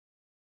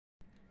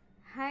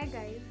Hi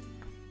guys,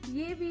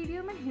 ये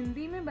video मैं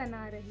हिंदी में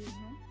बना रही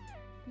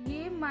हूँ।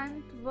 ये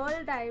मंथ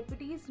वर्ल्ड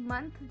डायबिटीज़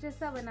मंथ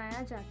जैसा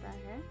बनाया जाता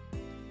है।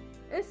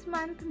 इस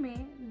मंथ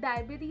में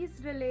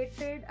डायबिटीज़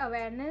रिलेटेड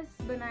अवेयरनेस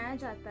बनाया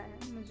जाता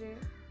है। मुझे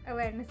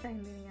अवेयरनेस का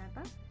हिंदी नहीं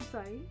आता,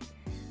 सॉरी,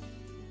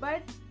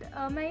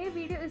 बट मैं ये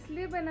वीडियो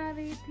इसलिए बना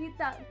रही थी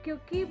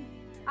क्योंकि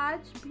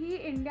आज भी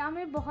इंडिया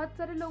में बहुत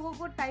सारे लोगों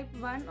को टाइप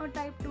 1 और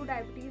टाइप 2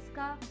 डायबिटीज़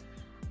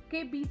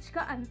के बीच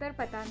का अंतर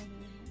पता नहीं है।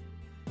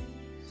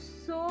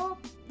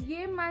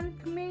 ये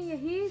मंथ में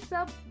यही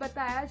सब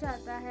बताया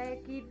जाता है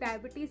कि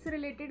डायबिटीज़ से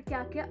रिलेटेड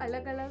क्या क्या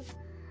अलग अलग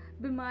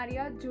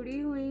बीमारियां जुड़ी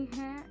हुई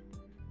हैं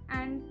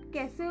एंड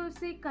कैसे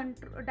उसे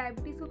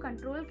डायबिटीज़ को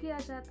कंट्रोल किया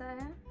जाता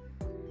है।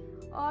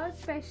 और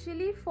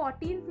स्पेशली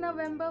 14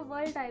 नवंबर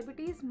world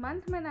diabetes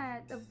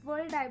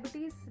world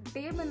diabetes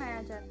day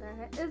मनाया जाता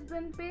है। इस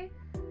दिन पे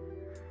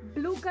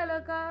ब्लू कलर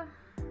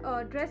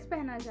का ड्रेस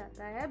पहना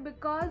जाता है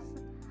बिकॉज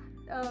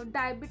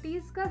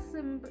डायबिटीज़ का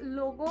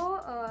लोगो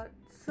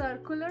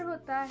सर्कुलर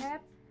होता है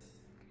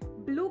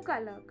ब्लू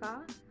कलर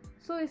का।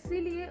 सो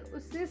इसीलिए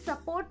उसे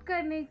सपोर्ट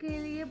करने के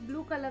लिए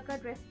ब्लू कलर का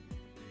ड्रेस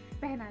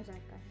पहना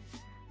जाता है।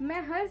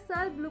 मैं हर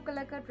साल ब्लू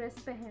कलर का ड्रेस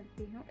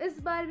पहनती हूँ, इस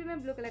बार भी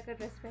मैं ब्लू कलर का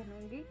ड्रेस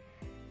पहनूंगी।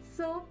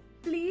 सो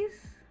प्लीज़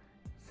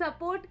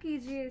सपोर्ट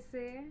कीजिए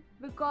इसे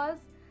बिकॉज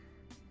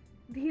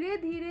धीरे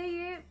धीरे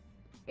ये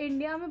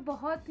इंडिया में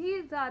बहुत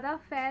ही ज़्यादा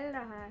फैल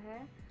रहा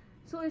है।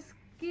 सो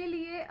इसके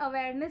लिए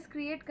अवेयरनेस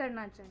क्रिएट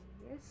करना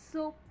चाहिए।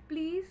 सो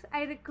प्लीज़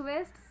आई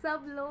रिक्वेस्ट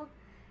सब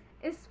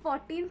लोग इस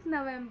 14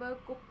 नवंबर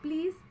को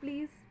please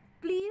please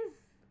please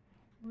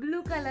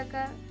blue colour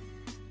का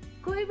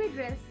कोई भी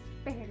ड्रेस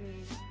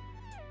पहनिएगा।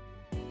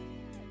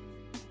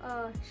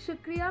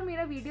 शुक्रिया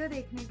मेरा वीडियो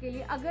देखने के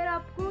लिए। अगर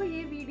आपको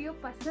ये वीडियो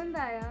पसंद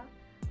आया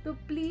तो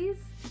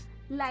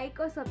प्लीज़ लाइक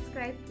और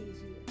सब्सक्राइब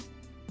कीजिए।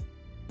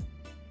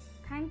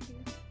 Thank you,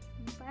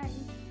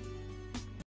 bye.